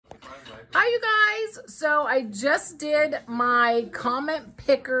Hi, you guys. So I just did my comment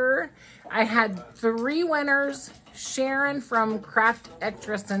picker. I had 3 winners. Sharon from Craft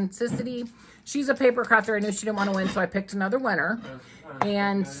Eccentricity. She's a paper crafter. I knew she didn't want to win, so I picked another winner.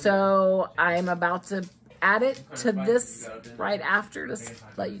 And so I'm about to add it to this right after to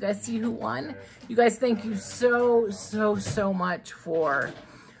let you guys see who won. You guys, thank you so much for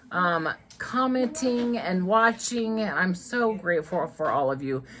commenting and watching, and I'm so grateful for all of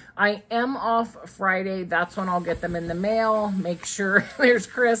you. I am off Friday. That's when I'll get them in the mail. Make sure there's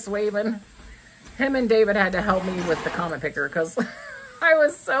Chris waving. Him and David had to help me with the comment picker because I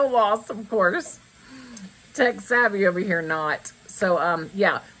was so lost, of course. Tech savvy over here, not. So,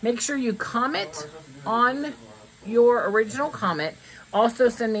 yeah, make sure you comment on your original comment. Also,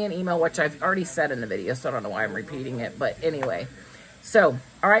 send me an email, which I've already said in the video, so I don't know why I'm repeating it. But anyway, so,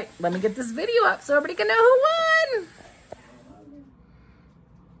 all right, let me get this video up so everybody can know who won.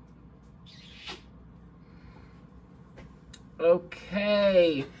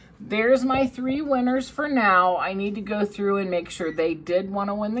 Okay, there's my 3 winners for now. I need to go through and make sure they did want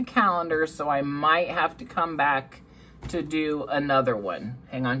to win the calendar, so I might have to come back to do another one.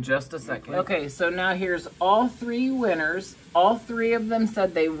 Hang on just a second. Okay, so now here's all 3 winners. All 3 of them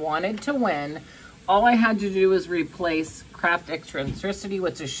said they wanted to win. All I had to do was replace Craft Eccentricity,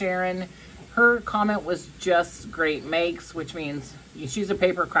 which is Sharon. Her comment was just great makes, which means she's a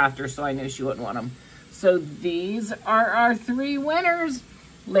paper crafter, so I knew she wouldn't want them. So these are our 3 winners.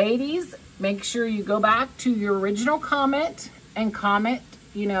 Ladies, make sure you go back to your original comment and comment,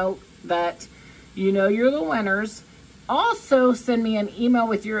 that you're the winners. Also, send me an email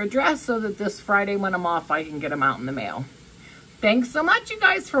with your address so that this Friday when I'm off, I can get them out in the mail. Thanks so much, you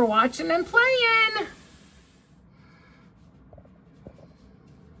guys, for watching and playing.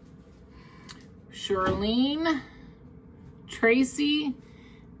 Charlene, Tracy,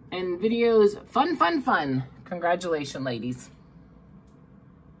 and videos fun. Congratulations, ladies.